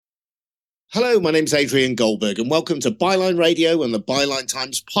Hello, my name's Adrian Goldberg and welcome to Byline Radio and the Byline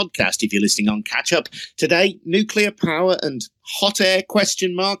Times podcast if you're listening on catch-up. Today, nuclear power and hot air ?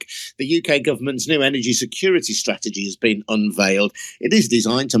 The UK government's new energy security strategy has been unveiled. It is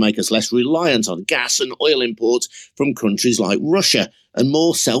designed to make us less reliant on gas and oil imports from countries like Russia and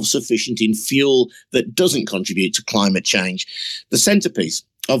more self-sufficient in fuel that doesn't contribute to climate change. The centrepiece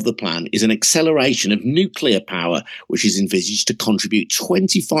of the plan is an acceleration of nuclear power, which is envisaged to contribute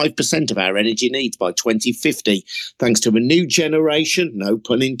 25% of our energy needs by 2050, thanks to a new generation, no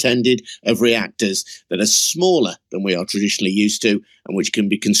pun intended, of reactors that are smaller than we are traditionally used to and which can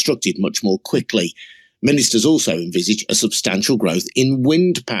be constructed much more quickly. Ministers also envisage a substantial growth in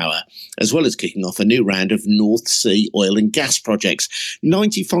wind power, as well as kicking off a new round of North Sea oil and gas projects.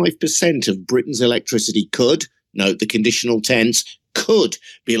 95% of Britain's electricity could, note the conditional tense, could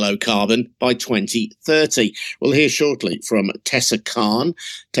be low carbon by 2030. We'll hear shortly from Tessa Khan.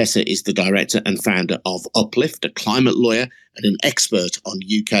 Tessa is the director and founder of Uplift, a climate lawyer and an expert on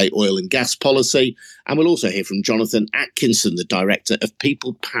UK oil and gas policy. And we'll also hear from Jonathan Atkinson, the director of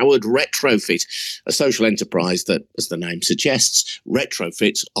People Powered Retrofit, a social enterprise that, as the name suggests,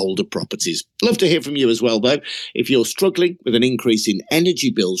 retrofits older properties. Love to hear from you as well, though. If you're struggling with an increase in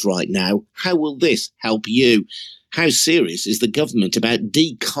energy bills right now, how will this help you? How serious is the government about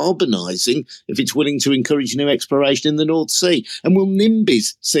decarbonising if it's willing to encourage new exploration in the North Sea? And will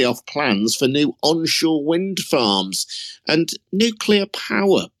NIMBYs see off plans for new onshore wind farms? And nuclear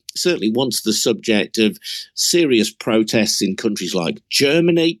power certainly once the subject of serious protests in countries like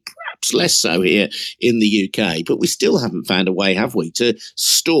Germany, perhaps less so here in the UK, but we still haven't found a way, have we, to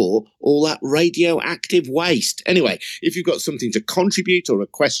store all that radioactive waste. Anyway, if you've got something to contribute or a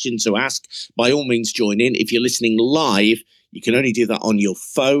question to ask, by all means join in. If you're listening live, you can only do that on your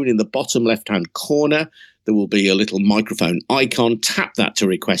phone. In the bottom left-hand corner, there will be a little microphone icon. Tap that to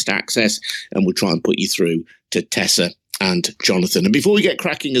request access, and we'll try and put you through to Tessa and Jonathan. And before we get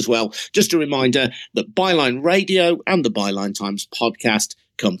cracking as well, just a reminder that Byline Radio and the Byline Times podcast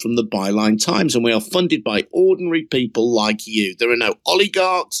come from the Byline Times, and we are funded by ordinary people like you. There are no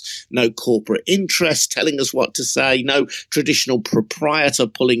oligarchs, no corporate interests telling us what to say, no traditional proprietor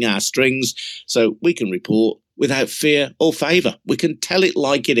pulling our strings, so we can report without fear or favour. We can tell it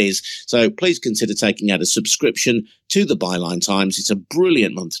like it is. So please consider taking out a subscription to the Byline Times. It's a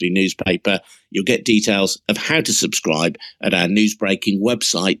brilliant monthly newspaper. You'll get details of how to subscribe at our newsbreaking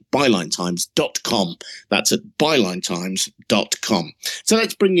website, bylinetimes.com. That's at bylinetimes.com. So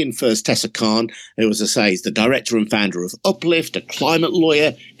let's bring in first Tessa Khan, who, as I say, is the director and founder of Uplift, a climate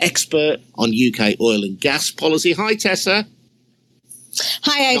lawyer, expert on UK oil and gas policy. Hi, Tessa.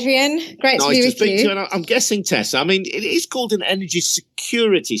 Hi, Adrian. Great to be with you. And I'm guessing, Tessa, I mean, it is called an energy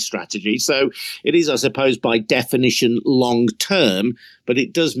security strategy, so it is, I suppose, by definition, long-term, but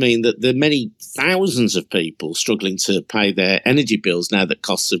it does mean that there are many thousands of people struggling to pay their energy bills now that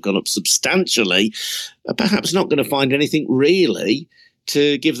costs have gone up substantially, are perhaps not going to find anything really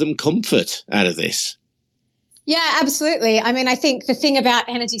to give them comfort out of this. Yeah, absolutely. I mean, I think the thing about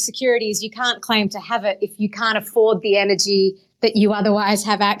energy security is you can't claim to have it if you can't afford the energy that you otherwise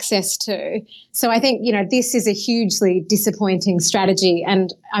have access to. So I think, this is a hugely disappointing strategy,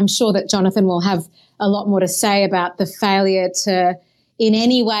 and I'm sure that Jonathan will have a lot more to say about the failure to in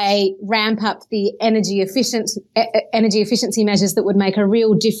any way ramp up the energy efficiency measures that would make a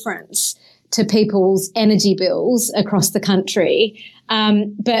real difference to people's energy bills across the country.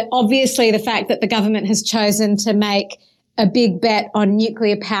 But obviously the fact that the government has chosen to make a big bet on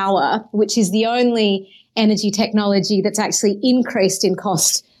nuclear power, which is the only energy technology that's actually increased in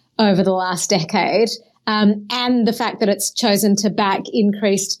cost over the last decade, and the fact that it's chosen to back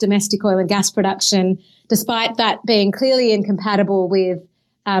increased domestic oil and gas production, despite that being clearly incompatible with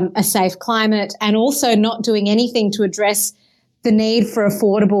a safe climate, and also not doing anything to address the need for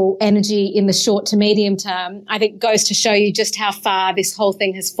affordable energy in the short to medium term, I think goes to show you just how far this whole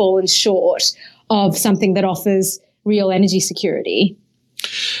thing has fallen short of something that offers real energy security.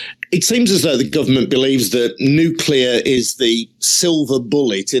 It seems as though the government believes that nuclear is the silver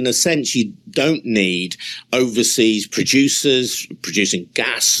bullet. In a sense, you don't need overseas producers producing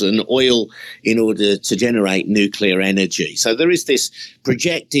gas and oil in order to generate nuclear energy. So there is this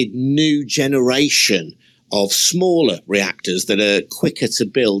projected new generation of smaller reactors that are quicker to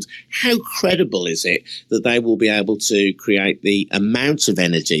build. How credible is it that they will be able to create the amount of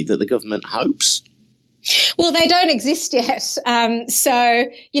energy that the government hopes? Well, they don't exist yet. So,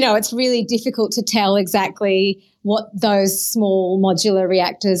 it's really difficult to tell exactly what those small modular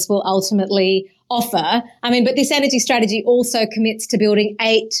reactors will ultimately offer. I mean, but this energy strategy also commits to building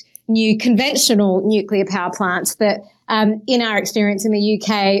 8 new conventional nuclear power plants that, in our experience in the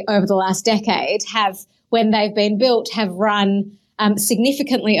UK over the last decade, have, when they've been built, have run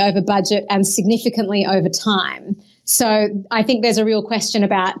significantly over budget and significantly over time. So I think there's a real question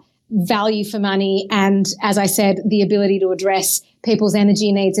about value for money and, as I said, the ability to address people's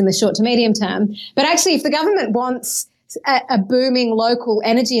energy needs in the short to medium term. But actually, if the government wants a booming local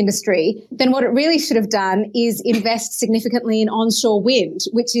energy industry, then what it really should have done is invest significantly in onshore wind,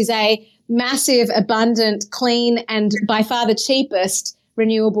 which is a massive, abundant, clean, and by far the cheapest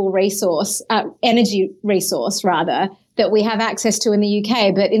renewable resource, energy resource rather, that we have access to in the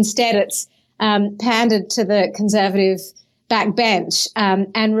UK. But instead it's pandered to the Conservative backbench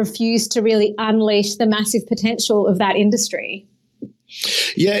and refused to really unleash the massive potential of that industry.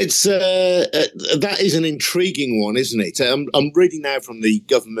 Yeah, it's that is an intriguing one, isn't it? I'm reading now from the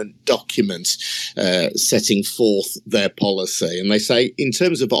government document setting forth their policy, and they say, in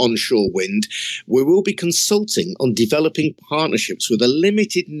terms of onshore wind, we will be consulting on developing partnerships with a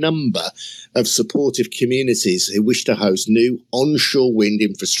limited number of supportive communities who wish to host new onshore wind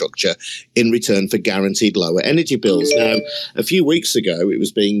infrastructure in return for guaranteed lower energy bills. Now, a few weeks ago, it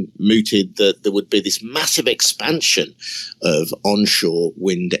was being mooted that there would be this massive expansion of onshore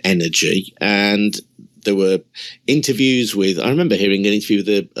wind energy, and there were interviews with, I remember hearing an interview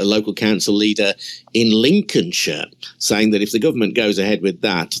with a local council leader in Lincolnshire saying that if the government goes ahead with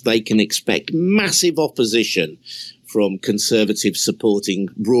that, they can expect massive opposition from Conservative supporting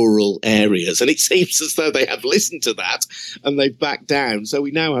rural areas. And it seems as though they have listened to that and they've backed down. So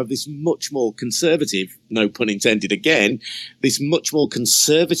we now have this much more conservative, no pun intended again, this much more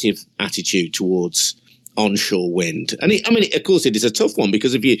conservative attitude towards onshore wind. And of course, it is a tough one,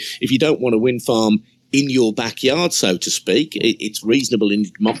 because if you don't want a wind farm in your backyard, so to speak, it's reasonable in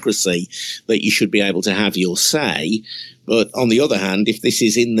democracy that you should be able to have your say. But on the other hand, if this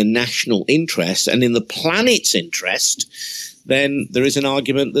is in the national interest and in the planet's interest, then there is an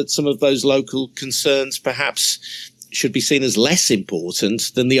argument that some of those local concerns perhaps should be seen as less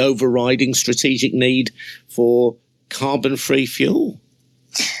important than the overriding strategic need for carbon-free fuel.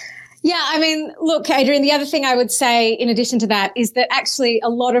 Yeah, I mean, look, Adrian, the other thing I would say in addition to that is that actually a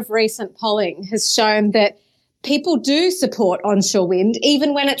lot of recent polling has shown that people do support onshore wind,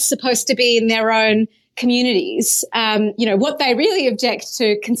 even when it's supposed to be in their own communities. What they really object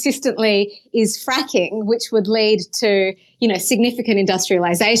to consistently is fracking, which would lead to, significant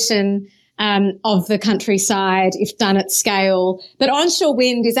industrialisation of the countryside if done at scale. But onshore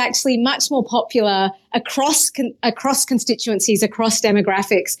wind is actually much more popular across constituencies, across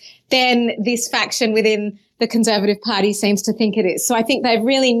demographics, than this faction within the Conservative Party seems to think it is. So I think they've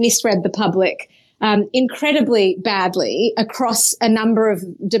really misread the public incredibly badly across a number of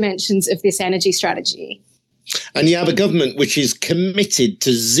dimensions of this energy strategy. And you have a government which is committed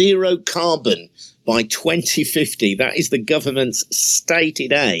to zero carbon by 2050. That is the government's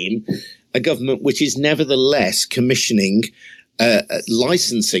stated aim. A government which is nevertheless commissioning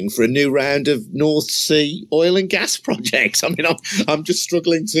licensing for a new round of North Sea oil and gas projects. I mean, I'm just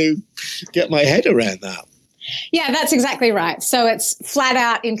struggling to get my head around that. Yeah, that's exactly right. So it's flat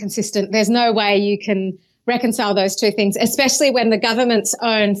out inconsistent. There's no way you can reconcile those two things, especially when the government's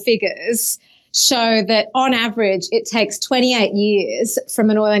own figures show that on average it takes 28 years from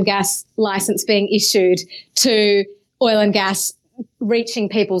an oil and gas license being issued to oil and gas reaching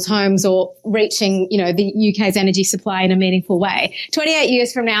people's homes or reaching, the UK's energy supply in a meaningful way. 28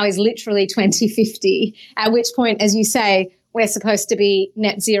 years from now is literally 2050, at which point, as you say, we're supposed to be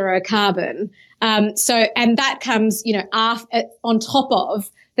net zero carbon. And that comes, on top of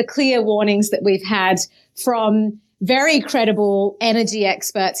the clear warnings that we've had from very credible energy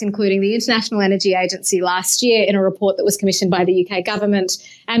experts, including the International Energy Agency last year in a report that was commissioned by the UK government,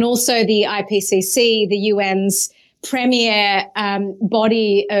 and also the IPCC, the UN's premier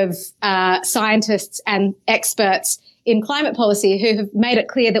body of scientists and experts in climate policy, who have made it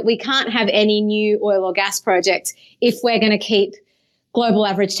clear that we can't have any new oil or gas projects if we're going to keep global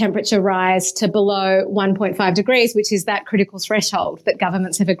average temperature rise to below 1.5 degrees, which is that critical threshold that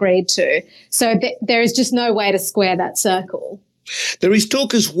governments have agreed to. So there is just no way to square that circle. There is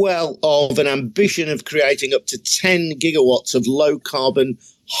talk as well of an ambition of creating up to 10 gigawatts of low-carbon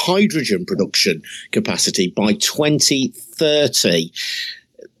hydrogen production capacity by 2030.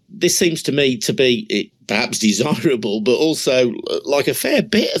 This seems to me to be perhaps desirable, but also, like a fair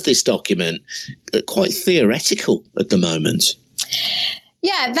bit of this document, quite theoretical at the moment.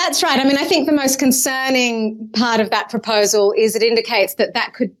 Yeah, that's right. I mean, I think the most concerning part of that proposal is it indicates that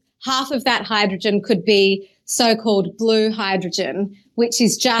half of that hydrogen could be so-called blue hydrogen, which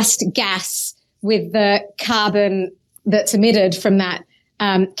is just gas with the carbon that's emitted from that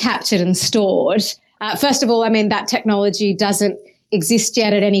captured and stored. First of all, I mean, that technology doesn't exist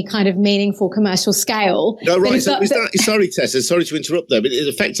yet at any kind of meaningful commercial scale. No, right. So sorry, Tessa, sorry to interrupt there, but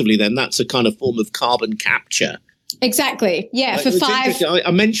effectively then that's a kind of form of carbon capture. Exactly. Yeah. For five.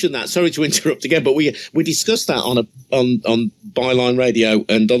 I mentioned that. Sorry to interrupt again, but we discussed that on Byline Radio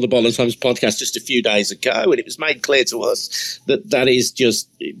and on the Byline Times podcast just a few days ago, and it was made clear to us that is just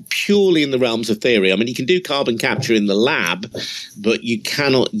purely in the realms of theory. I mean, you can do carbon capture in the lab, but you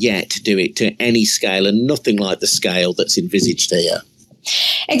cannot yet do it to any scale, and nothing like the scale that's envisaged here.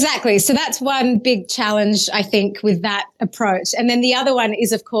 Exactly. So that's one big challenge, I think, with that approach. And then the other one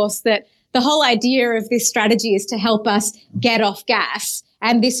is, of course, that the whole idea of this strategy is to help us get off gas.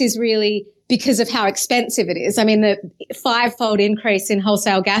 And this is really because of how expensive it is. I mean, the 5-fold increase in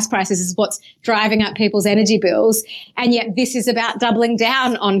wholesale gas prices is what's driving up people's energy bills. And yet this is about doubling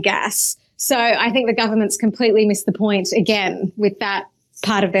down on gas. So I think the government's completely missed the point again with that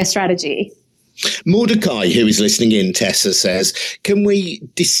part of their strategy. Mordecai, who is listening in, Tessa, says, can we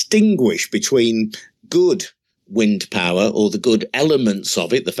distinguish between good wind power or the good elements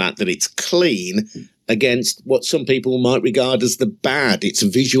of it, the fact that it's clean, against what some people might regard as the bad, its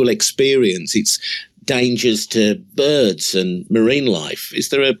visual experience, its dangers to birds and marine life? Is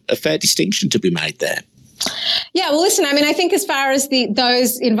there a fair distinction to be made there? Yeah, well, listen, I mean, I think as far as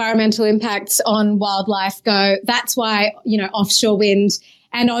those environmental impacts on wildlife go, that's why, offshore wind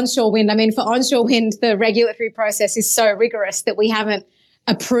and onshore wind. I mean, for onshore wind, the regulatory process is so rigorous that we haven't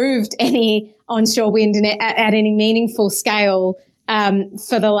approved any onshore wind at any meaningful scale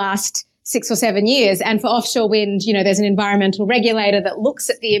for the last 6 or 7 years. And for offshore wind, there's an environmental regulator that looks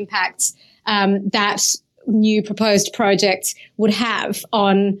at the impacts that new proposed projects would have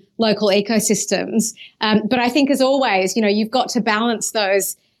on local ecosystems. But I think, as always, you've got to balance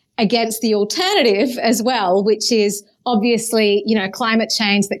those against the alternative as well, which is obviously, climate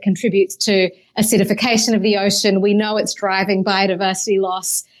change that contributes to acidification of the ocean. We know it's driving biodiversity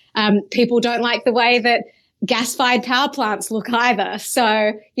loss. People don't like the way that gas-fired power plants look either.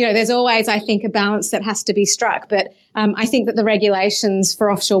 So, there's always, I think, a balance that has to be struck. But I think that the regulations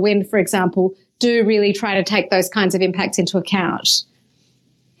for offshore wind, for example, do really try to take those kinds of impacts into account.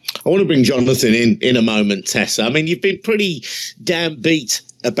 I want to bring Jonathan in a moment, Tessa. I mean, you've been pretty downbeat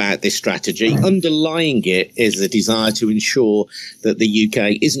about this strategy. Underlying it is the desire to ensure that the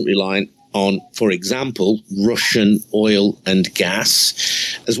UK isn't reliant on, for example, Russian oil and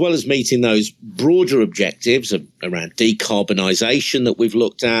gas, as well as meeting those broader objectives around decarbonisation that we've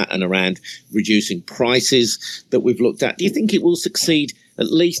looked at and around reducing prices that we've looked at. Do you think it will succeed,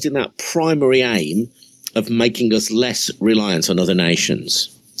 at least in that primary aim of making us less reliant on other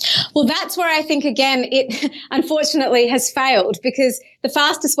nations? Well, that's where I think, again, it unfortunately has failed, because the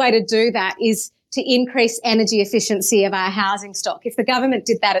fastest way to do that is to increase energy efficiency of our housing stock. If the government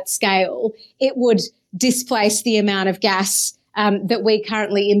did that at scale, it would displace the amount of gas that we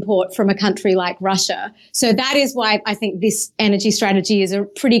currently import from a country like Russia. So that is why I think this energy strategy is a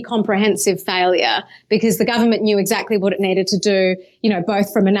pretty comprehensive failure, because the government knew exactly what it needed to do,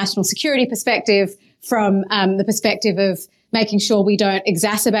 both from a national security perspective, from the perspective of making sure we don't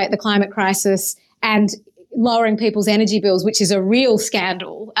exacerbate the climate crisis, and lowering people's energy bills, which is a real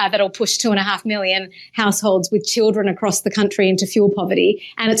scandal that'll push 2.5 million households with children across the country into fuel poverty.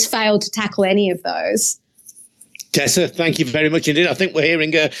 And it's failed to tackle any of those. Tessa, thank you very much indeed. I think we're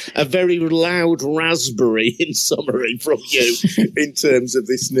hearing a very loud raspberry in summary from you in terms of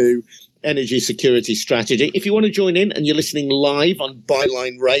this new energy security strategy. If you want to join in and you're listening live on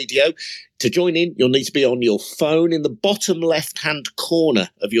Byline Radio, to join in, you'll need to be on your phone. In the bottom left-hand corner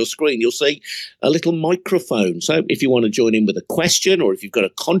of your screen, you'll see a little microphone. So if you want to join in with a question, or if you've got a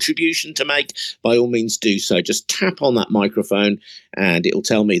contribution to make, by all means do so. Just tap on that microphone and it'll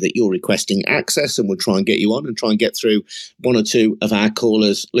tell me that you're requesting access, and we'll try and get you on and try and get through one or two of our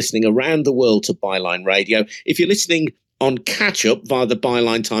callers listening around the world to Byline Radio. If you're listening on catch-up via the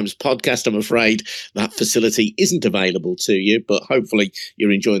Byline Times podcast, I'm afraid that facility isn't available to you, but hopefully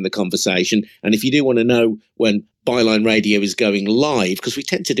you're enjoying the conversation. And if you do want to know when Byline Radio is going live, because we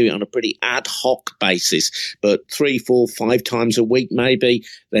tend to do it on a pretty ad hoc basis, but 3, 4, 5 times a week maybe,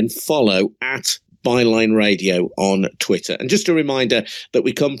 then follow at Byline Radio on Twitter. And just a reminder that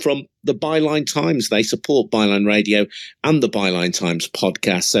we come from the Byline Times. They support Byline Radio and the Byline Times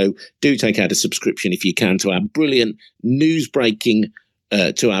podcast. So do take out a subscription if you can to our brilliant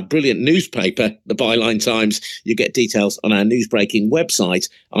to our brilliant newspaper, the Byline Times. You get details on our newsbreaking website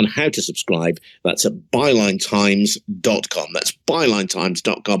on how to subscribe. That's at bylinetimes.com. That's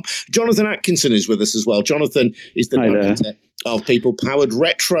bylinetimes.com. Jonathan Atkinson is with us as well. Jonathan is the director of people-powered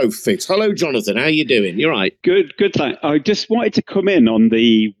retrofit. Hello, Jonathan. How are you doing? You're right. Good. Thanks. I just wanted to come in on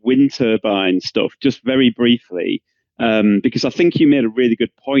the wind turbine stuff just very briefly, because I think you made a really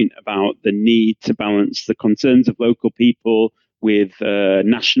good point about the need to balance the concerns of local people with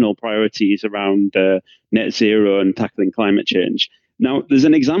national priorities around net zero and tackling climate change. Now, there's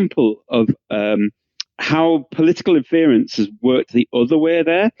an example of how political interference has worked the other way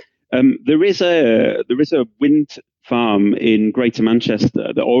there. There is a wind farm in Greater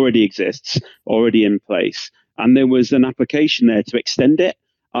Manchester that already exists, already in place, and there was an application there to extend it.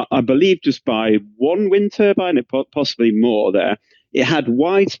 I believe just by one wind turbine, possibly more there. It had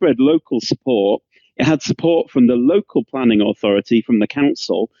widespread local support. It had support from the local planning authority, from the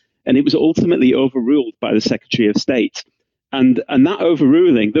council, and it was ultimately overruled by the Secretary of State. And that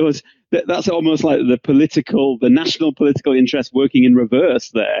overruling, that's almost like the national political interest working in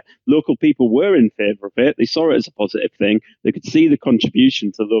reverse there. Local people were in favour of it. They saw it as a positive thing. They could see the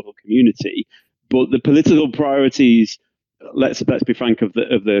contribution to the local community. But the political priorities, let's be frank, of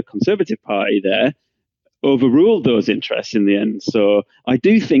the Conservative Party there, overruled those interests in the end. So I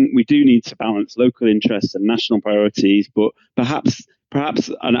do think we do need to balance local interests and national priorities, but perhaps,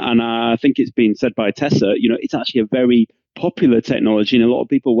 and I think it's been said by Tessa, it's actually a very popular technology and a lot of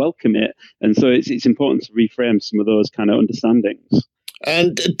people welcome it. And so it's important to reframe some of those kind of understandings.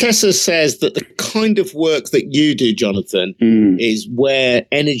 And Tessa says that the kind of work that you do, Jonathan, is where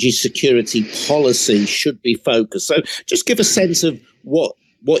energy security policy should be focused. So just give a sense of what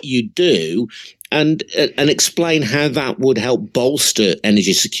you do and explain how that would help bolster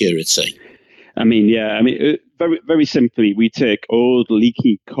energy security. Very, very simply, we take old,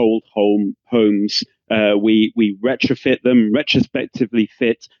 leaky, cold homes. We retrofit them, retrospectively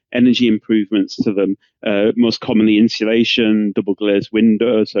fit energy improvements to them. Most commonly, insulation, double glazed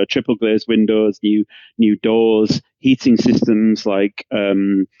windows, triple glazed windows, new doors, heating systems like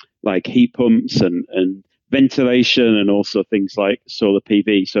heat pumps and ventilation, and also things like solar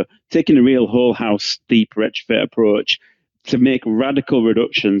PV. So taking a real whole house deep retrofit approach to make radical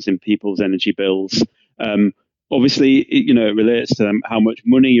reductions in people's energy bills. Obviously, it relates to how much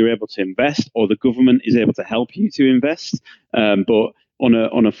money you're able to invest, or the government is able to help you to invest. But on a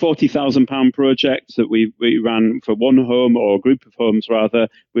 £40,000 project that we ran for one home, or a group of homes rather,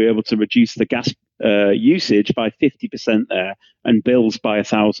 we were able to reduce the gas usage by 50% there, and bills by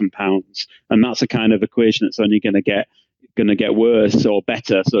 £1,000. And that's a kind of equation that's only going to get worse or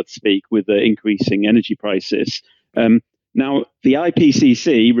better, so to speak, with the increasing energy prices. Now, the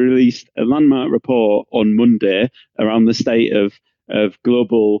IPCC released a landmark report on Monday around the state of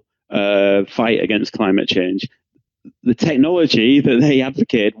global fight against climate change. The technology that they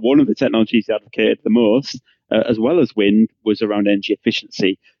advocate, one of the technologies they advocated the most, as well as wind, was around energy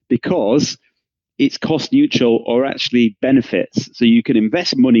efficiency, because it's cost neutral or actually benefits. So you can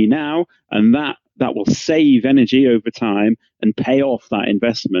invest money now, and that will save energy over time and pay off that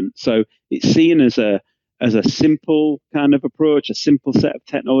investment. So it's seen as a simple kind of approach, a simple set of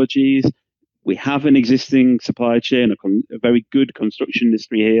technologies. We have an existing supply chain, a very good construction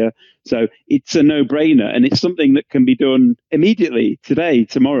industry here. So it's a no-brainer, and it's something that can be done immediately, today,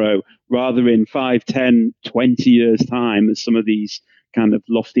 tomorrow, rather in 5, 10, 20 years' time, as some of these kind of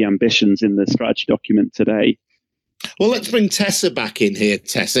lofty ambitions in the strategy document today. Well, let's bring Tessa back in here,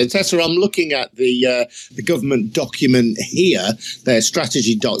 Tessa. Tessa, I'm looking at the government document here, their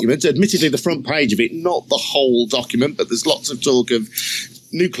strategy document. Admittedly, the front page of it, not the whole document, but there's lots of talk of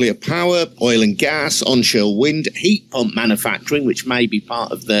nuclear power, oil and gas, onshore wind, heat pump manufacturing, which may be part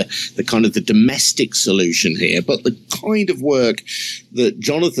of the kind of the domestic solution here. But the kind of work that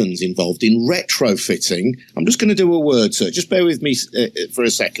Jonathan's involved in retrofitting, I'm just going to do a word search. Just bear with me for a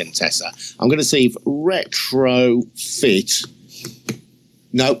second, Tessa. I'm going to see if retrofit,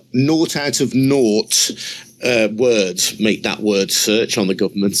 no, naught out of naught words meet that word search on the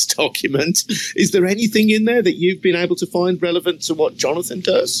government's document. Is there anything in there that you've been able to find relevant to what Jonathan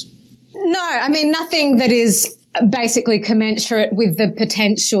does? No, nothing that is basically commensurate with the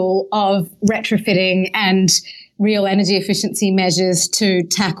potential of retrofitting and real energy efficiency measures to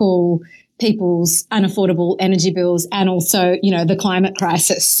tackle people's unaffordable energy bills and also, the climate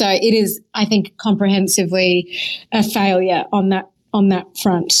crisis. So it is, I think, comprehensively a failure on that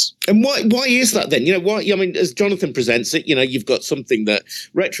front. And why is that then? As Jonathan presents it, you've got something that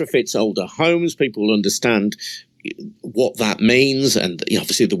retrofits older homes. People will understand what that means, and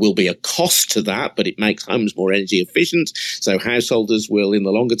obviously there will be a cost to that, but it makes homes more energy efficient, so householders will in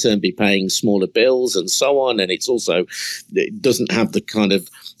the longer term be paying smaller bills and so on. And it doesn't have the kind of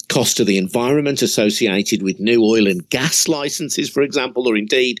cost to the environment associated with new oil and gas licenses, for example, or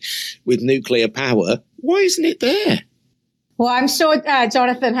indeed with nuclear power. Why isn't it there? Well, I'm sure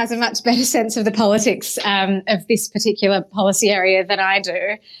Jonathan has a much better sense of the politics of this particular policy area than I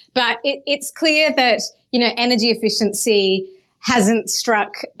do. But it's clear that, energy efficiency hasn't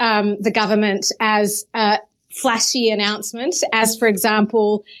struck the government as a flashy announcement, as, for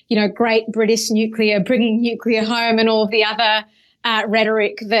example, Great British Nuclear, bringing nuclear home, and all of the other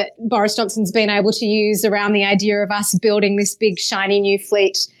rhetoric that Boris Johnson's been able to use around the idea of us building this big, shiny new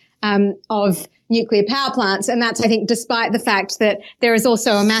fleet of nuclear power plants. And that's, I think, despite the fact that there is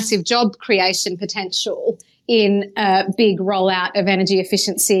also a massive job creation potential in a big rollout of energy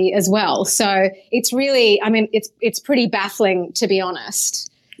efficiency as well. So it's really, it's pretty baffling, to be honest.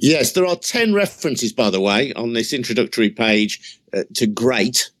 Yes, there are 10 references, by the way, on this introductory page to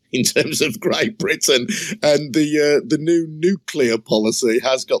great in terms of Great Britain, and the new nuclear policy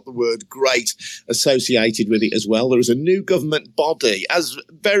has got the word great associated with it as well. There is a new government body, as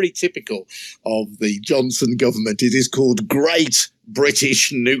very typical of the Johnson government. It is called Great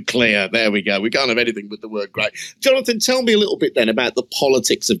British Nuclear. There we go. We can't have anything with the word great. Jonathan, tell me a little bit then about the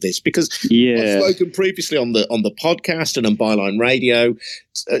politics of this, because I've spoken previously on the podcast and on Byline Radio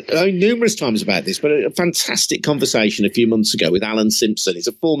numerous times about this, but a fantastic conversation a few months ago with Alan Simpson. He's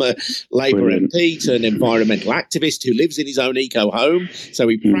a former Labour MP turned environmental activist who lives in his own eco home. So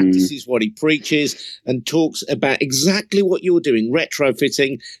he practices what he preaches and talks about exactly what you're doing,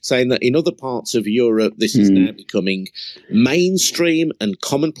 retrofitting, saying that in other parts of Europe, this is now becoming mainstream and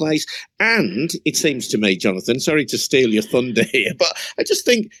commonplace. And it seems to me, Jonathan, sorry to steal your thunder here, but I just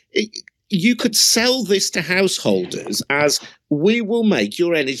think you could sell this to householders as, we will make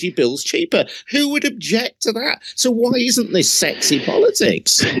your energy bills cheaper. Who would object to that? So why isn't this sexy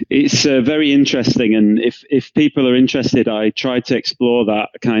politics? It's very interesting. And if people are interested, I tried to explore that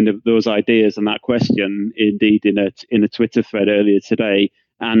kind of those ideas and that question indeed in a Twitter thread earlier today.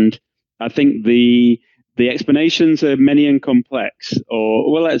 And I think the explanations are many and complex,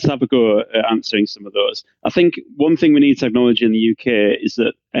 well, let's have a go at answering some of those. I think one thing we need to acknowledge in the UK is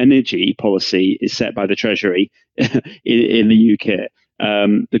that energy policy is set by the Treasury in the UK.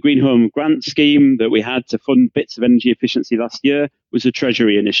 The Green Home Grant Scheme that we had to fund bits of energy efficiency last year was a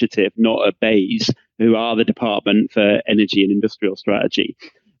Treasury initiative, not a BEIS, who are the Department for Energy and Industrial Strategy.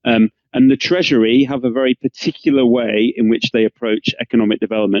 And the Treasury have a very particular way in which they approach economic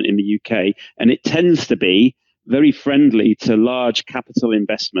development in the UK, and it tends to be very friendly to large capital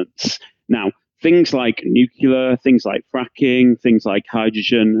investments. Now, things like nuclear, things like fracking, things like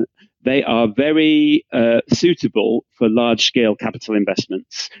hydrogen, they are very suitable for large-scale capital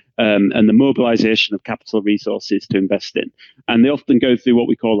investments and the mobilization of capital resources to invest in. And they often go through what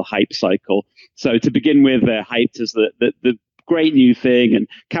we call the hype cycle. So to begin with, they're hyped as the great new thing, and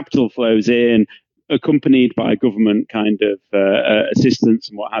capital flows in, accompanied by government kind of assistance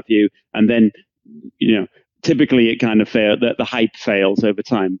and what have you. And then, typically it kind of the hype fails over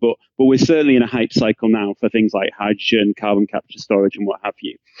time. But we're certainly in a hype cycle now for things like hydrogen, carbon capture storage, and what have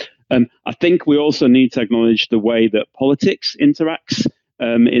you. I think we also need to acknowledge the way that politics interacts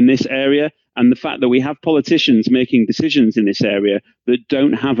in this area, and the fact that we have politicians making decisions in this area that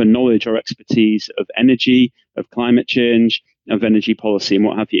don't have a knowledge or expertise of energy, of climate change, of energy policy, and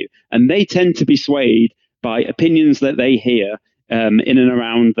what have you. And they tend to be swayed by opinions that they hear in and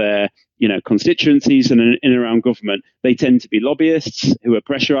around their constituencies and in and around government. They tend to be lobbyists who are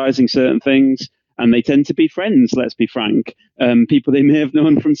pressurizing certain things, and they tend to be friends, let's be frank, people they may have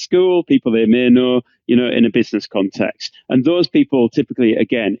known from school, people they may know, in a business context. And those people typically,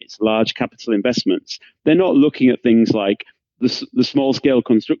 again, it's large capital investments. They're not looking at things like the small-scale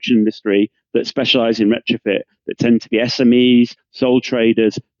construction industry that specialize in retrofit, that tend to be SMEs, sole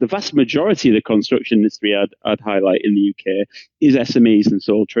traders. The vast majority of the construction industry I'd highlight in the UK is SMEs and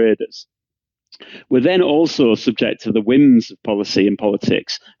sole traders. We're then also subject to the whims of policy and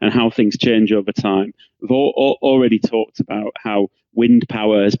politics and how things change over time. We've already talked about how wind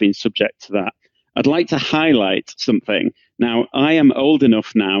power has been subject to that. I'd like to highlight something. Now, I am old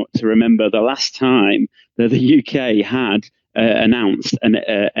enough now to remember the last time that the UK had announced an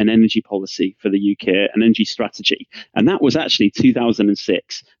energy policy for the UK, an energy strategy. And that was actually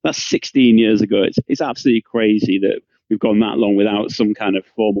 2006. That's 16 years ago. It's absolutely crazy that we've gone that long without some kind of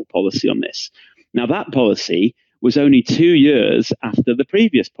formal policy on this. Now, that policy was only 2 years after the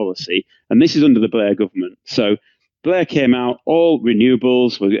previous policy, and this is under the Blair government. So Blair came out, all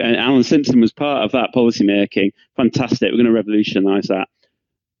renewables, and Alan Simpson was part of that policy making. Fantastic, we're going to revolutionise that.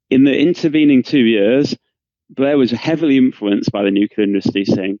 In the intervening 2 years, Blair was heavily influenced by the nuclear industry,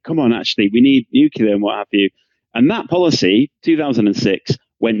 saying, come on, actually, we need nuclear and what have you. And that policy, 2006,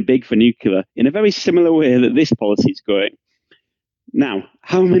 went big for nuclear in a very similar way that this policy is going. Now,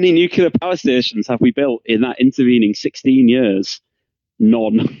 how many nuclear power stations have we built in that intervening 16 years?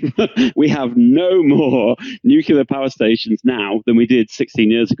 None. We have no more nuclear power stations now than we did 16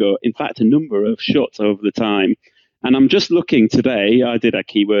 years ago. In fact, a number have shut over the time. And I'm just looking today, I did a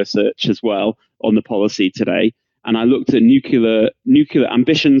keyword search as well on the policy today, and I looked at nuclear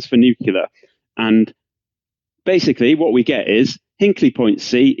ambitions for nuclear. And basically what we get is Hinkley Point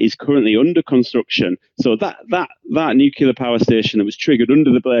C is currently under construction. So that nuclear power station that was triggered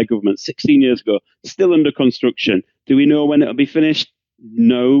under the Blair government 16 years ago, still under construction. Do we know when it'll be finished?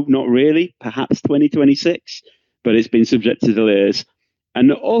 No, not really. Perhaps 2026, but it's been subject to delays.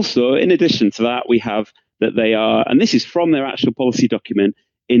 And also, in addition to that, we have that they are, and this is from their actual policy document,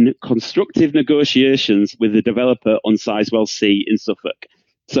 in constructive negotiations with the developer on Sizewell C in Suffolk.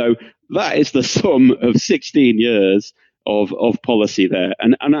 So that is the sum of 16 years of policy there,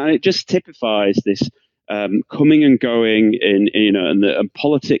 and it just typifies this coming and going and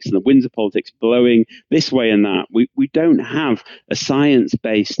politics and the winds of politics blowing this way and that. We don't have a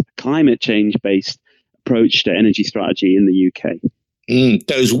science-based, climate change-based approach to energy strategy in the UK.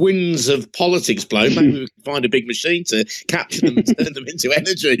 Those winds of politics blow. Maybe we can find a big machine to capture them and turn them into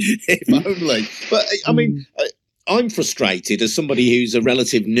energy, if only. But I mean, I'm frustrated as somebody who's a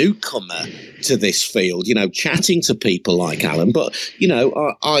relative newcomer to this field, chatting to people like Alan. But,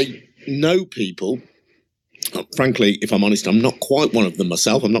 I know people. Frankly, if I'm honest, I'm not quite one of them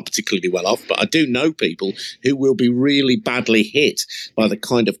myself. I'm not particularly well off, but I do know people who will be really badly hit by the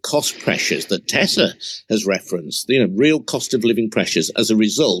kind of cost pressures that Tessa has referenced, real cost of living pressures as a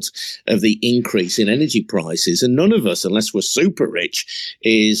result of the increase in energy prices. And none of us, unless we're super rich,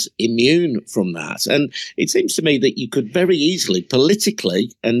 is immune from that. And it seems to me that you could very easily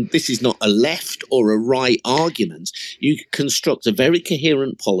politically, and this is not a left or a right argument, you could construct a very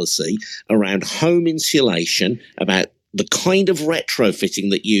coherent policy around home insulation, about the kind of retrofitting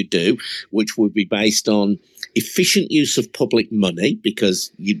that you do, which would be based on efficient use of public money,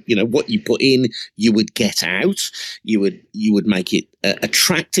 because what you put in, you would get out. You would make it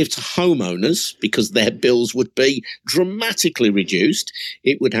attractive to homeowners because their bills would be dramatically reduced.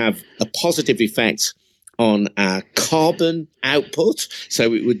 It would have a positive effect on our carbon output.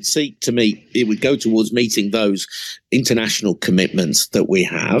 So it would go towards meeting those international commitments that we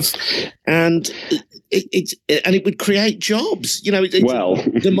have. And it would create jobs.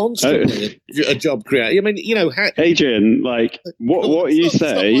 It's demonstrably a job creator. I mean, Adrian, what you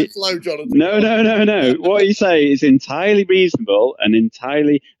say? No. What you say is entirely reasonable and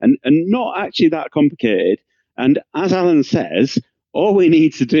and not actually that complicated. And as Alan says, all we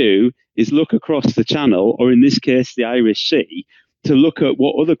need to do is look across the channel, or in this case, the Irish Sea, to look at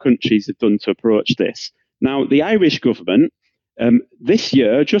what other countries have done to approach this. Now, the Irish government, this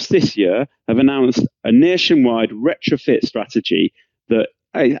year, have announced a nationwide retrofit strategy that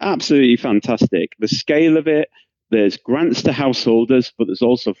is absolutely fantastic. The scale of it, there's grants to householders, but there's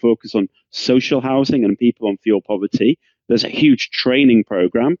also focus on social housing and people on fuel poverty. There's a huge training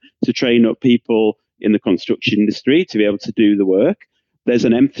program to train up people in the construction industry to be able to do the work. There's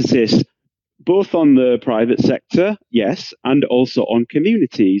an emphasis both on the private sector, yes, and also on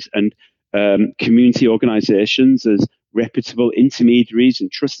communities and community organisations as reputable intermediaries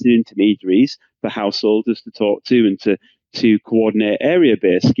and trusted intermediaries for householders to talk to and to coordinate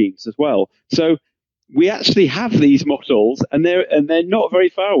area-based schemes as well. So we actually have these models, and they're not very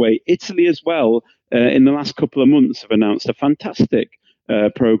far away. Italy as well, in the last couple of months, have announced a fantastic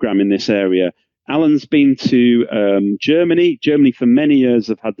programme in this area. Alan's been to Germany. Germany for many years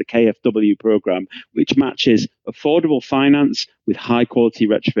have had the KfW program, which matches affordable finance with high quality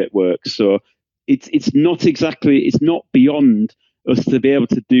retrofit work. So it's not beyond us to be able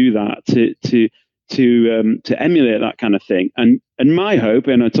to do that, to emulate that kind of thing. And my hope,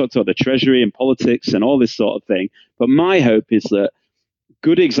 and I talked about the Treasury and politics and all this sort of thing, but my hope is that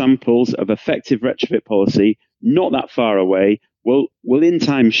good examples of effective retrofit policy, not that far away, will in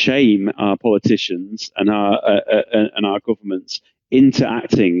time shame our politicians and our governments into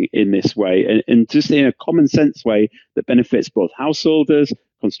acting in this way, and just in a common sense way that benefits both householders,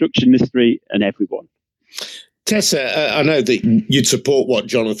 construction industry, and everyone. Tessa, I know that you'd support what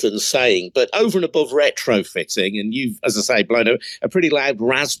Jonathan's saying, but over and above retrofitting, and you've, as I say, blown a pretty loud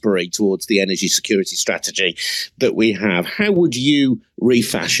raspberry towards the energy security strategy that we have, how would you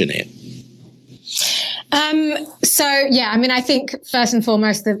refashion it? I think first and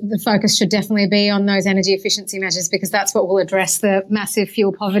foremost, the focus should definitely be on those energy efficiency measures, because that's what will address the massive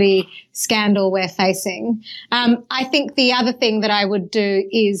fuel poverty scandal we're facing. I think the other thing that I would do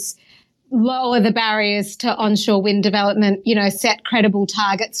is lower the barriers to onshore wind development, set credible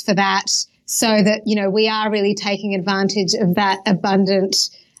targets for that. so that, we are really taking advantage of that abundant,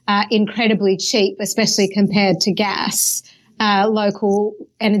 incredibly cheap, especially compared to gas, local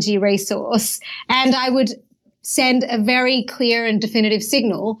energy resource. And I would send a very clear and definitive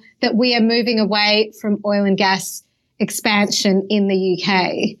signal that we are moving away from oil and gas expansion in the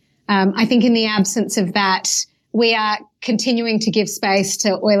UK. I think in the absence of that, we are continuing to give space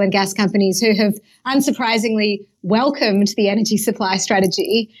to oil and gas companies who have unsurprisingly welcomed the energy supply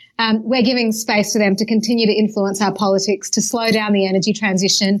strategy. We're giving space for them to continue to influence our politics, to slow down the energy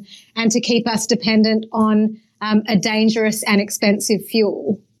transition, and to keep us dependent on a dangerous and expensive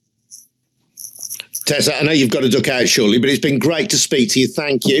fuel. Tessa, I know you've got to duck out shortly, but it's been great to speak to you.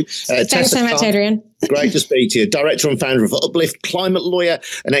 Thank you. Thanks so much, Adrian. Great to speak to you. Director and founder of Uplift, climate lawyer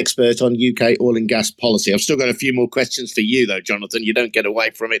and expert on UK oil and gas policy. I've still got a few more questions for you, though, Jonathan. You don't get away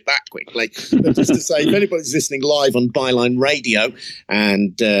from it that quickly. But just to say, if anybody's listening live on Byline Radio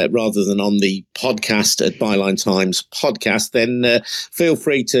and rather than on the podcast at Byline Times podcast, then feel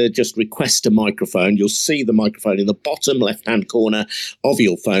free to just request a microphone. You'll see the microphone in the bottom left-hand corner of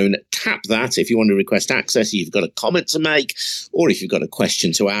your phone. Tap that if you want to request access, if you've got a comment to make, or if you've got a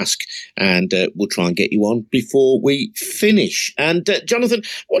question to ask, and we'll try and get you on before we finish. And Jonathan,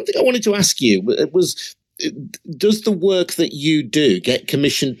 one thing I wanted to ask you was, does the work that you do get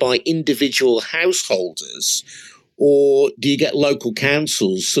commissioned by individual householders, or do you get local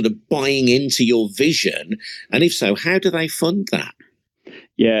councils sort of buying into your vision? And if so, how do they fund that?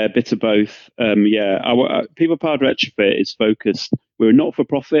 Yeah, a bit of both. Our People Powered Retrofit is focused. We're a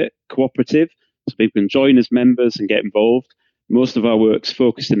not-for-profit cooperative, so people can join as members and get involved. Most of our work's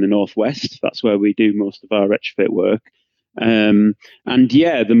focused in the Northwest. That's where we do most of our retrofit work.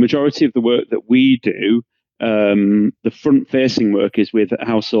 The majority of the work that we do, the front-facing work, is with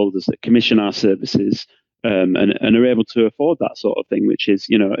householders that commission our services and are able to afford that sort of thing, which is,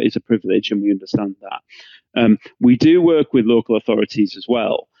 is a privilege, and we understand that. We do work with local authorities as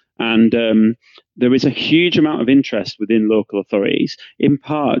well. And there is a huge amount of interest within local authorities, in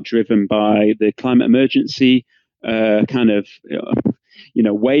part driven by the climate emergency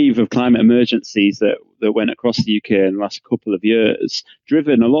wave of climate emergencies that went across the UK in the last couple of years,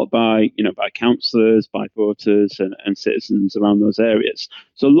 driven a lot by councillors, by voters and citizens around those areas.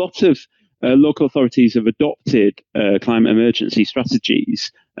 So a lot of local authorities have adopted climate emergency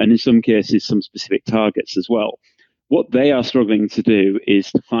strategies, and in some cases some specific targets as well. What they are struggling to do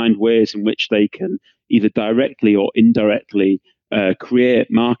is to find ways in which they can either directly or indirectly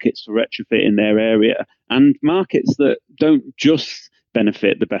create markets for retrofit in their area, and markets that don't just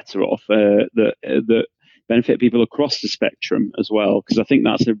benefit the better off, that benefit people across the spectrum as well. Because I think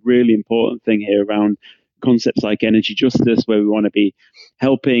that's a really important thing here around concepts like energy justice, where we want to be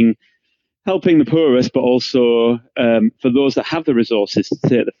helping the poorest, but also for those that have the resources to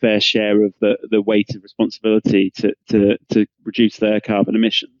take the fair share of the weight of responsibility to reduce their carbon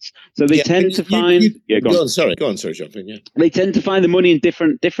emissions. So they tend to find... Go on, sorry, Jonathan. Yeah. They tend to find the money in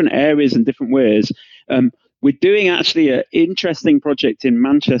different areas and different ways. We're doing actually an interesting project in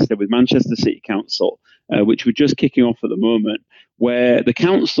Manchester with Manchester City Council, which we're just kicking off at the moment, where the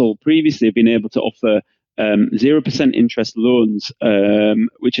council previously have been able to offer 0% interest loans,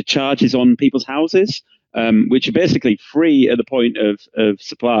 which are charges on people's houses, which are basically free at the point of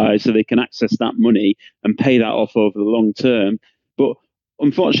supply, so they can access that money and pay that off over the long term. But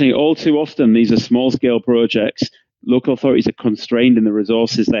unfortunately, all too often, these are small-scale projects. Local authorities are constrained in the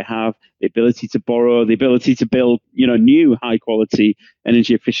resources they have, the ability to borrow, the ability to build, new high-quality,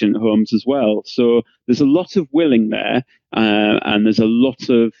 energy-efficient homes as well. So there's a lot of willing there, and there's a lot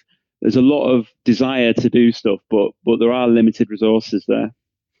of desire to do stuff, but there are limited resources there.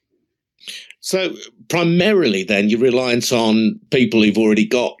 So primarily then you're reliant on people who've already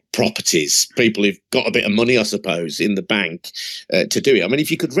got properties, people who've got a bit of money, I suppose, in the bank to do it. I mean,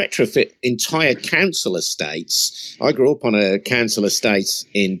 if you could retrofit entire council estates, I grew up on a council estate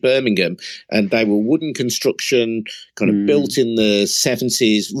in Birmingham, and they were wooden construction, kind of built in the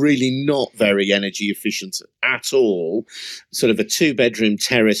 70s, really not very energy efficient at all, sort of a 2-bedroom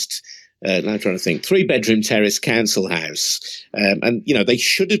terraced, now I'm trying to think, 3-bedroom terrace council house. And, they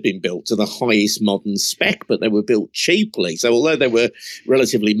should have been built to the highest modern spec, but they were built cheaply. So although they were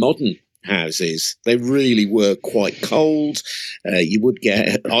relatively modern houses, they really were quite cold. You would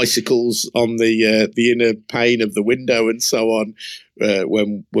get icicles on the inner pane of the window and so on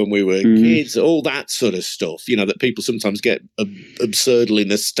when we were kids, all that sort of stuff, that people sometimes get absurdly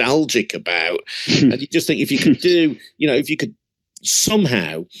nostalgic about. And you just think if you could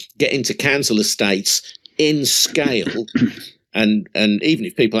somehow get into council estates in scale And even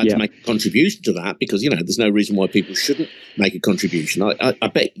if people had to make a contribution to that, because, there's no reason why people shouldn't make a contribution. I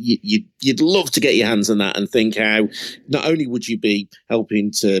bet you'd love to get your hands on that and think how not only would you be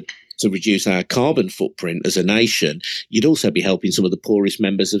helping to reduce our carbon footprint as a nation, you'd also be helping some of the poorest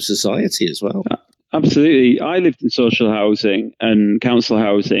members of society as well. Absolutely. I lived in social housing and council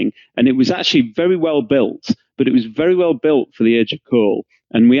housing, and it was actually very well built, but it was very well built for the age of coal.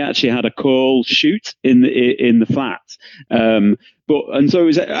 And we actually had a coal chute in the flat. So it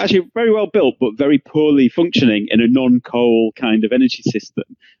was actually very well built, but very poorly functioning in a non-coal kind of energy system.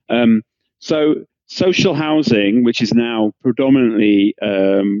 So social housing, which is now predominantly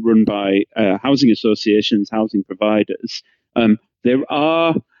run by housing associations, housing providers, there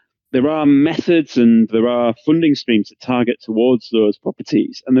are methods and there are funding streams that target towards those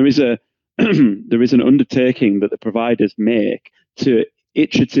properties, and there is an undertaking that the providers make to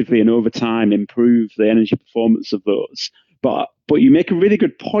iteratively and over time improve the energy performance of those. But you make a really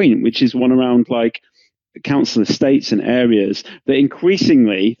good point, which is one around like council estates and areas that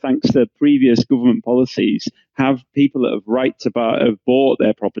increasingly, thanks to previous government policies, have people that have bought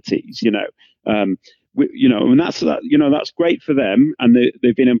their properties. And that's great for them, and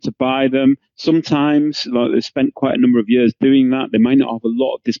they've been able to buy them. Sometimes, they've spent quite a number of years doing that. They might not have a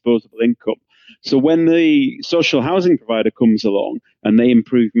lot of disposable income. So when the social housing provider comes along and they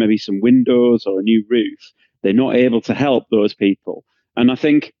improve maybe some windows or a new roof, they're not able to help those people. And I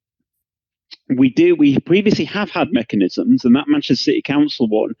think we previously have had mechanisms, and that Manchester City Council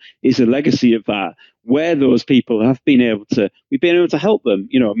one is a legacy of that, where those people we've been able to help them,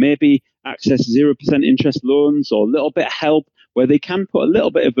 maybe access 0% interest loans or a little bit of help where they can put a little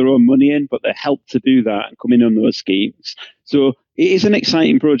bit of their own money in, but they're helped to do that and come in on those schemes. So it is an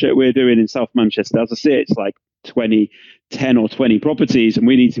exciting project we're doing in South Manchester. As I say, it's like 10 or 20 properties, and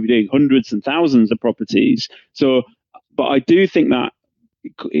we need to be doing hundreds and thousands of properties. So, but I do think that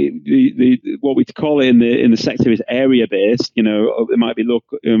what we call it in the sector is area based. It might be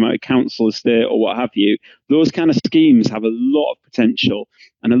local, it might be council estate or what have you. Those kind of schemes have a lot of potential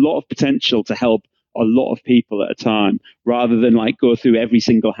to help a lot of people at a time, rather than like go through every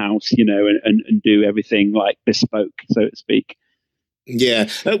single house, and do everything like bespoke, so to speak. Yeah,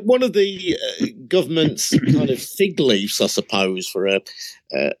 one of the government's kind of fig leaves, I suppose, for a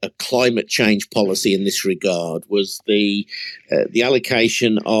climate change policy in this regard was the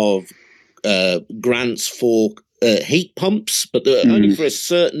allocation of grants for heat pumps, but only for a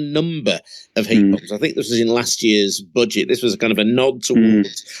certain number of heat pumps. I think this was in last year's budget. This was kind of a nod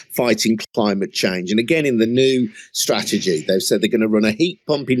towards fighting climate change. And again, in the new strategy, they've said they're going to run a heat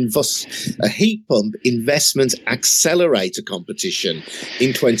pump investment accelerator competition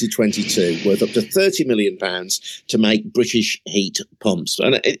in 2022 worth up to £30 million to make British heat pumps.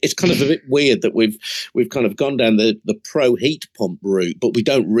 And it's kind of a bit weird that we've kind of gone down the pro heat pump route, but we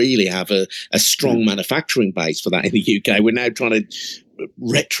don't really have a strong manufacturing base for that in the UK. We're now trying to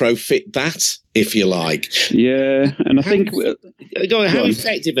retrofit that, if you like. Yeah, and I think how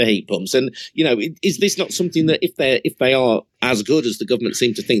effective are heat pumps? And is this not something that if they are as good as the government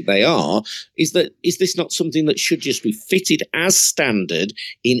seem to think they are, is this not something that should just be fitted as standard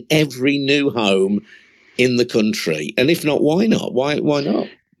in every new home in the country? And if not, why not? Why not?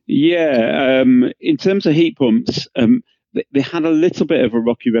 Yeah, in terms of heat pumps, they had a little bit of a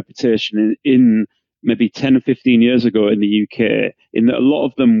rocky reputation in maybe 10 or 15 years ago in the UK, in that a lot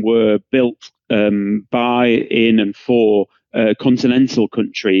of them were built by, in and for continental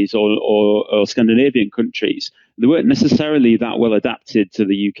countries or Scandinavian countries. They weren't necessarily that well adapted to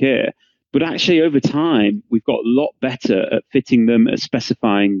the UK. But actually, over time, we've got a lot better at fitting them, at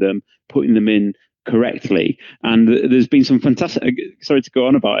specifying them, putting them in correctly. And there's been some fantastic, sorry to go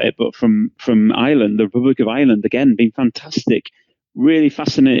on about it, but from Ireland, the Republic of Ireland, again, been fantastic, really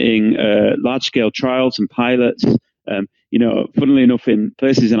fascinating large-scale trials and pilots. Funnily enough, in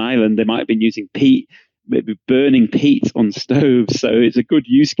places in Ireland, they might have been using peat, maybe burning peat on stoves. So it's a good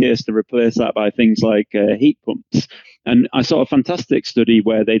use case to replace that by things like heat pumps. And I saw a fantastic study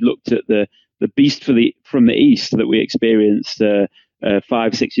where they looked at the beast from the east that we experienced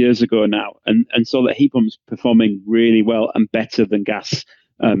 5-6 years ago now, and saw that heat pumps performing really well and better than gas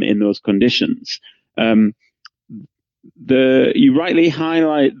in those conditions. You rightly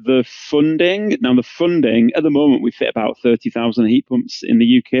highlight the funding. Now, the funding, at the moment, we fit about 30,000 heat pumps in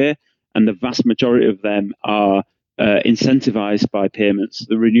the UK, and the vast majority of them are incentivized by payments,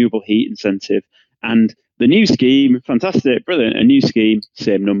 the renewable heat incentive. And the new scheme, fantastic, brilliant, a new scheme,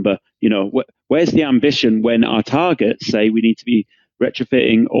 same number. Where's the ambition when our targets say we need to be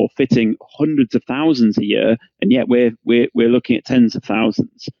retrofitting or fitting hundreds of thousands a year, and yet we're looking at tens of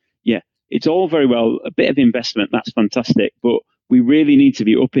thousands? Yeah. it's all very well, a bit of investment, that's fantastic, but we really need to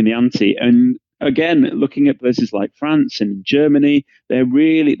be up in the ante. And again, looking at places like France and Germany, they're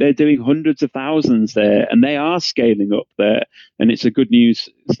doing hundreds of thousands there, and they are scaling up there. And it's a good news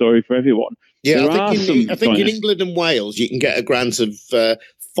story for everyone. Yeah, I think in England and Wales, you can get a grant of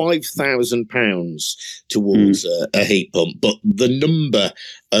 £5,000 towards a heat pump, but the number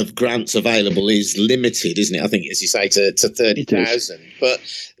of grants available is limited, isn't it? I think, as you say, to 30,000. But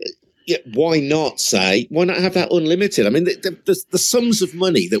why not have that unlimited? I mean, the sums of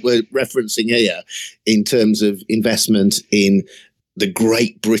money that we're referencing here in terms of investment in the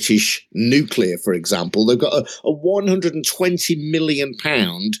Great British Nuclear, for example, they've got a £120 million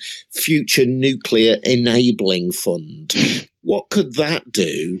future nuclear enabling fund. What could that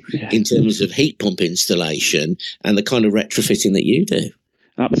do in terms of heat pump installation and the kind of retrofitting that you do?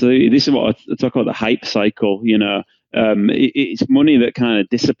 Absolutely. This is what I talk about, the hype cycle, it's money that kind of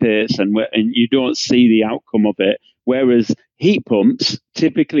dissipates and you don't see the outcome of it. Whereas heat pumps,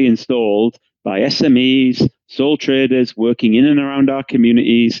 typically installed by SMEs, sole traders working in and around our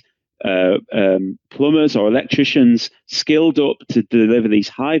communities, plumbers or electricians skilled up to deliver these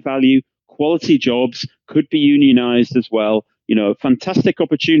high value quality jobs, could be unionized as well. Fantastic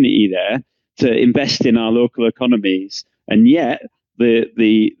opportunity there to invest in our local economies. And yet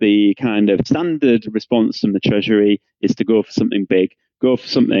the kind of standard response from the Treasury is to go for something big, go for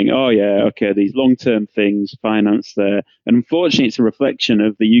something, these long-term things, finance there. And unfortunately, it's a reflection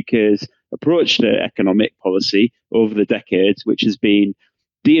of the UK's approach to economic policy over the decades, which has been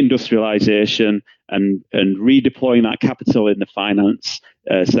deindustrialization and redeploying that capital in the finance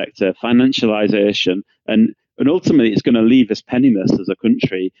sector, financialization, and ultimately it's going to leave us penniless as a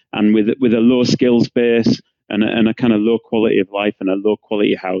country, and with a low skills base and a kind of low quality of life and a low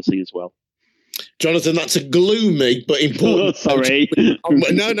quality housing as well. Jonathan, that's a gloomy but important. Oh, sorry. No,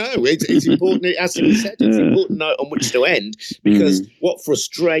 it's important. As you said, it's an important note on which to end, because what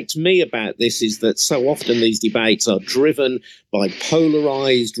frustrates me about this is that so often these debates are driven by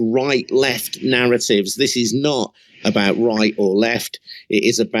polarized right-left narratives. This is not about right or left. It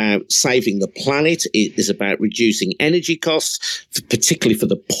is about saving the planet. It is about reducing energy costs, particularly for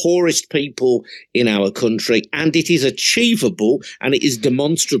the poorest people in our country. And it is achievable, and it is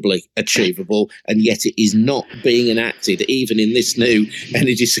demonstrably achievable, and yet it is not being enacted, even in this new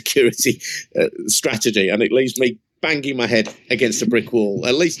energy security strategy. And it leaves me banging my head against a brick wall.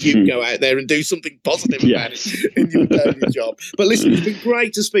 At least you can go out there and do something positive about it in your daily job. But listen, it's been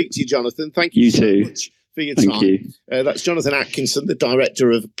great to speak to you, Jonathan. Thank you so much for your time. That's Jonathan Atkinson, the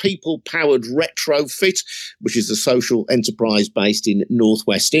director of People Powered Retrofit, which is a social enterprise based in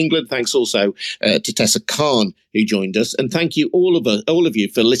northwest England. Thanks also to Tessa Khan, who joined us. And thank you, all of you,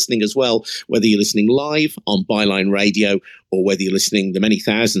 for listening as well, whether you're listening live on Byline Radio or whether you're listening, the many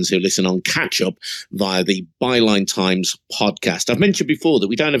thousands who listen on Catch Up via the Byline Times podcast. I've mentioned before that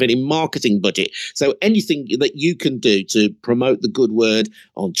we don't have any marketing budget. So anything that you can do to promote the good word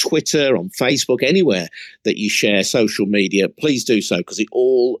on Twitter, on Facebook, anywhere that you share social media, please do so, because it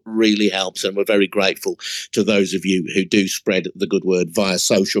all really helps. And we're very grateful to those of you who do spread the good word via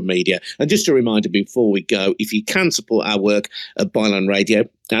social media. And just a reminder before we go, if you can support our work at Byline Radio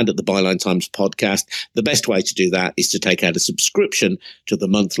and at the Byline Times podcast, the best way to do that is to take out a subscription to the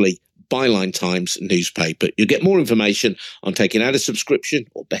monthly Byline Times newspaper. You'll get more information on taking out a subscription,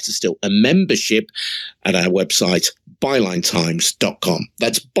 or better still, a membership, at our website, bylinetimes.com.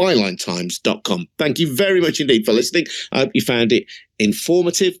 That's bylinetimes.com. Thank you very much indeed for listening. I hope you found it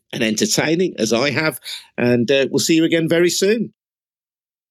informative and entertaining, as I have, and we'll see you again very soon.